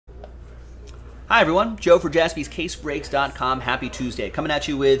Hi everyone, Joe for JaspysCaseBreaks.com. Happy Tuesday. Coming at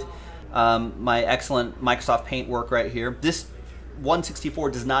you with my excellent Microsoft Paint work right here. This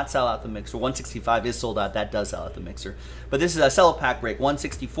 164 does not sell out the mixer. 165 is sold out. That does sell out the mixer. But this is a Cello pack break.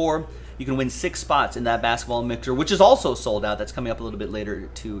 164. You can win 6 spots in that basketball mixer, which is also sold out. That's coming up a little bit later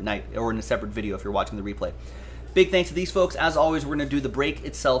tonight, or in a separate video if you're watching the replay. Big thanks to these folks. As always, we're going to do the break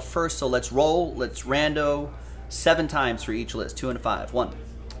itself first. So let's roll. Let's rando 7 times for each list. 2 and a 5. 1,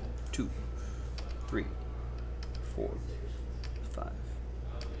 2, 3, 4, 5,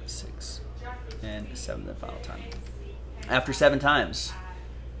 6, and 7 the final time. After 7 times,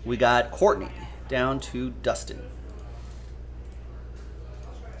 we got Courtney down to Dustin.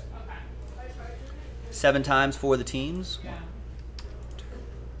 7 times for the teams. 1, 2,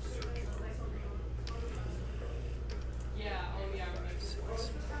 3, 4, 5, 6.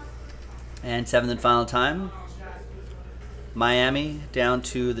 And 7th and final time, Miami down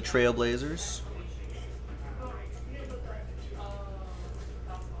to the Trailblazers.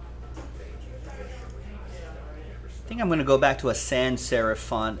 I think I'm going to go back to a sans serif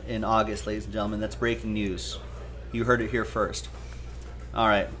font in August, ladies and gentlemen. That's breaking news. You heard it here first. All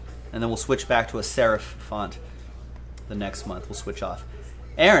right. And then we'll switch back to a serif font the next month. We'll switch off.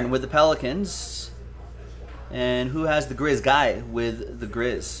 Aaron with the Pelicans. And who has the Grizz? Guy with the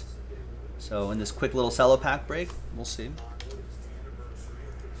Grizz. So in this quick little Cello pack break, we'll see.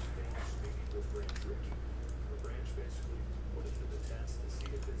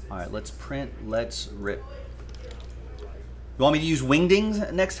 All right, let's print. Let's rip. You want me to use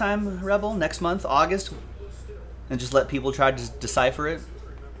wingdings next time, Rebel? Next month, August? And just let people try to decipher it?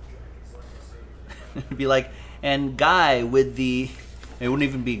 It'd be like, and guy with the, it wouldn't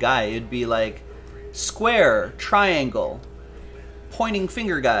even be guy, it'd be like square, triangle, pointing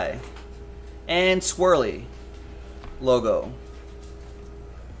finger guy, and swirly logo.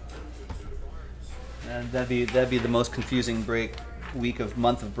 And that'd be the most confusing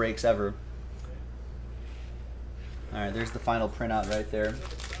month of breaks ever. All right, there's the final printout right there.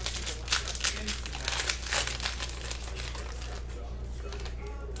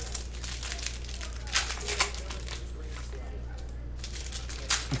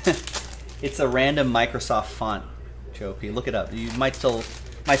 It's a random Microsoft font, Joe P. Look it up. You might still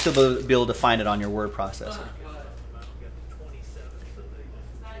be able to find it on your word processor.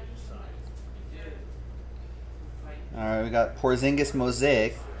 All right, we got Porzingis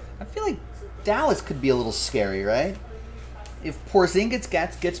Mosaic. I feel like Dallas could be a little scary, right? If Porzingis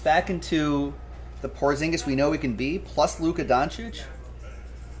gets back into the Porzingis we know he can be, plus Luka Doncic,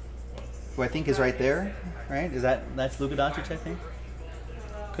 who I think is right there, right? That's Luka Doncic, I think?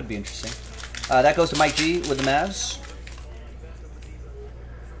 Could be interesting. That goes to Mike G with the Mavs.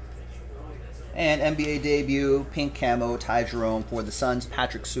 And NBA debut, pink camo, Ty Jerome for the Suns.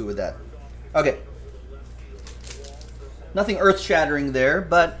 Patrick Sue with that. Okay. Nothing earth-shattering there,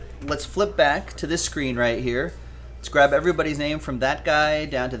 but let's flip back to this screen right here. Let's grab everybody's name from that guy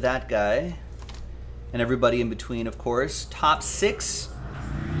down to that guy. And everybody in between, of course. Top 6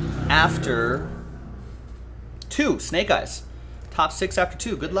 after 2. Snake Eyes. Top 6 after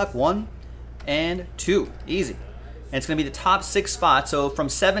 2. Good luck. 1 and 2. Easy. And it's going to be the top 6 spots. So from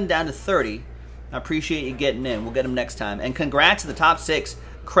 7 down to 30. I appreciate you getting in. We'll get them next time. And congrats to the top 6.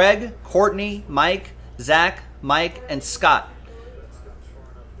 Craig, Courtney, Mike, Zach, Mike, and Scott.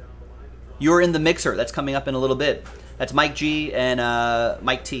 You're in the mixer. That's coming up in a little bit. That's Mike G and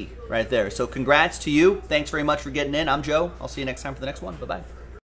Mike T right there. So congrats to you. Thanks very much for getting in. I'm Joe. I'll see you next time for the next one. Bye-bye.